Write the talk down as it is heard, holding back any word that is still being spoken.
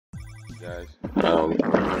guys. I'm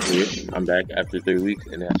here. I'm back after 3 weeks,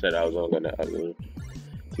 and I said I was only gonna upload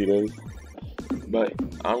 2 days. But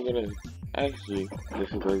I'm gonna actually.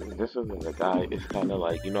 This isn't a guide. It's kind of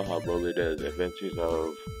like, you know how Bowler does Adventures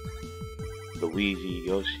of Luigi,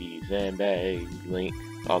 Yoshi, Sandbag, Link,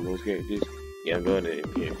 all those characters. Yeah, I'm doing it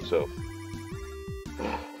in here. So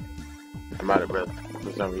I'm out of breath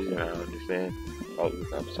for some reason. I don't understand. I'm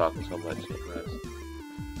talking so much in class.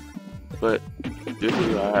 But this is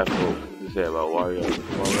what I have to say about Wario.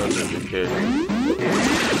 Wario's a good character.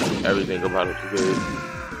 Everything about him is good.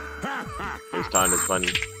 His time is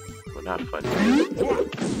funny, but not funny.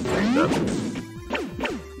 Stuff.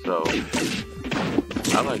 So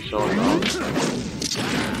I like showing off.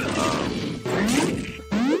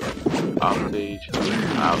 Off stage,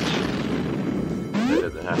 ouch. That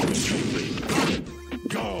doesn't have to be free.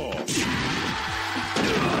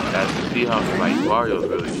 That's to see how like Wario's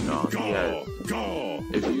really strong. He has,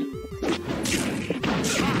 if you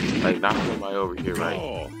like knock somebody over here, right?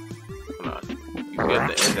 Come on, you see at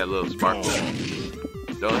the end that little sparkle.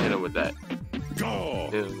 Don't hit him with that.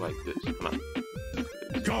 Hit him like this. Come on.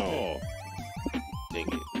 Dang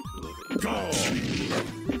it.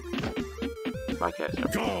 My cat's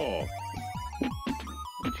up.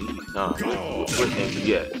 Jeez, huh?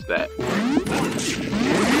 Yes, that.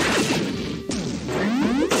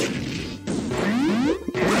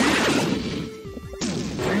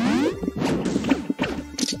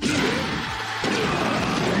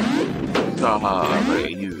 Saw how I'm gonna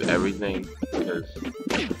use everything because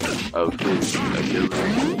of his ability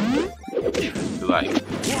to like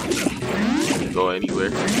go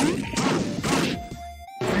anywhere.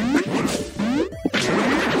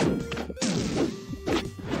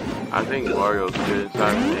 I think Wario's good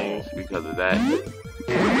inside of things because of that.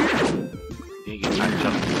 Dang it, I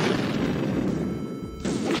jumped.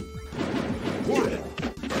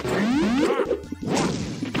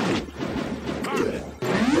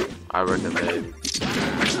 I recommend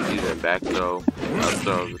using back throw and up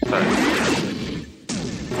throw to start.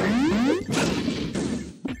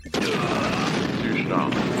 Too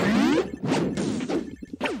strong.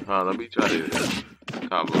 Let me try this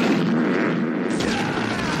combo.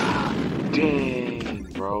 Dang,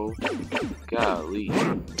 bro. Golly.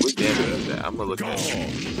 What damage is that? I'm gonna look at the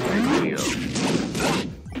video.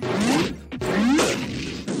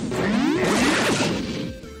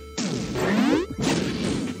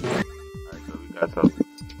 That's up.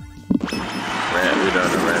 We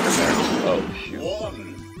done a random match. Oh shoot.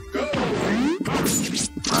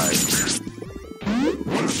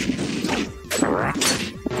 Alright.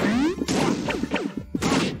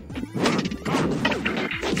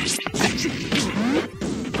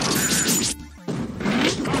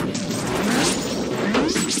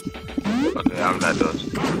 Okay, I'm not done.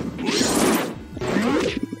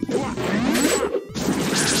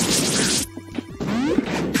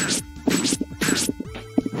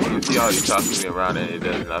 See how he's tossing me around and it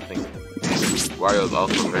does nothing. Wario's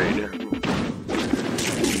also very difficult.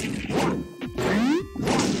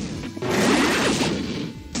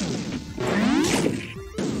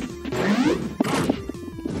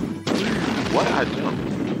 What I jumped?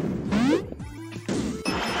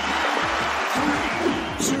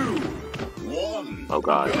 3, 2, 1. Oh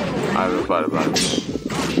god, I haven't thought about it.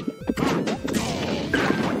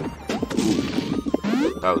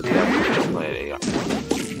 That was definitely playing AI.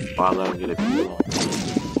 I'll let him get it. Oh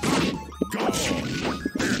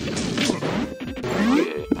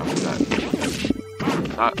yeah, I forgot.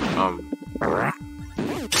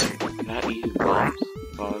 Can I eat his bombs?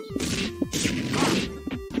 Pause.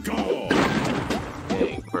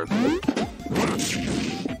 Dang, perfect.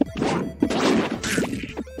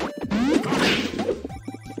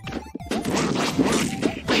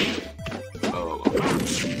 Oh,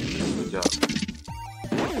 good job.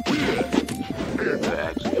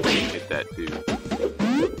 Actually get that too.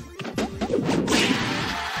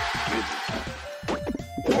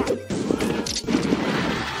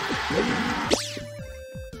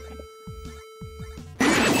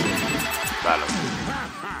 Got him.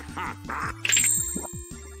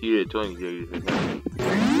 He had 20 days.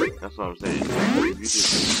 That's what I'm saying. You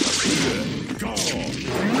just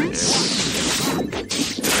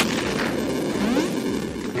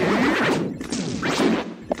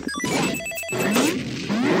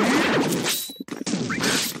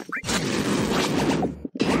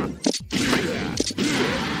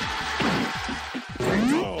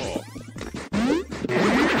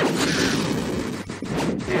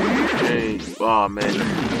oh man,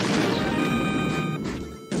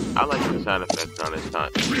 I like the sound effects on this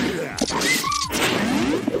time.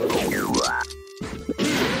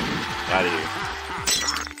 Out of here.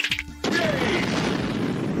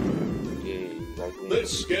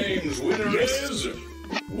 This game's winner is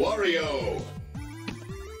Wario.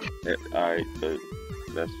 Alright, so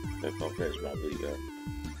that's gonna finish my video.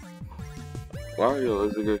 Wario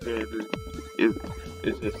is a good character.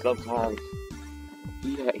 It's just sometimes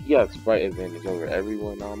he has sprite advantage over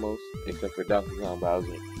everyone almost, except for Donkey Kong,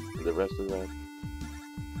 Bowser, and the rest of them.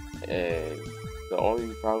 And the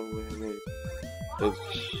only problem with him is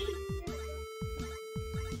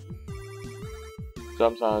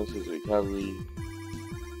sometimes his recovery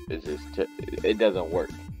is just it doesn't work.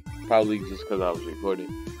 Probably just because I was recording.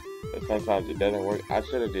 But sometimes it doesn't work. I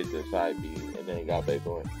should have did the side B and then got back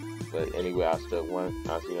on. But anyway, I still won.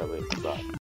 I'll see y'all later. Bye.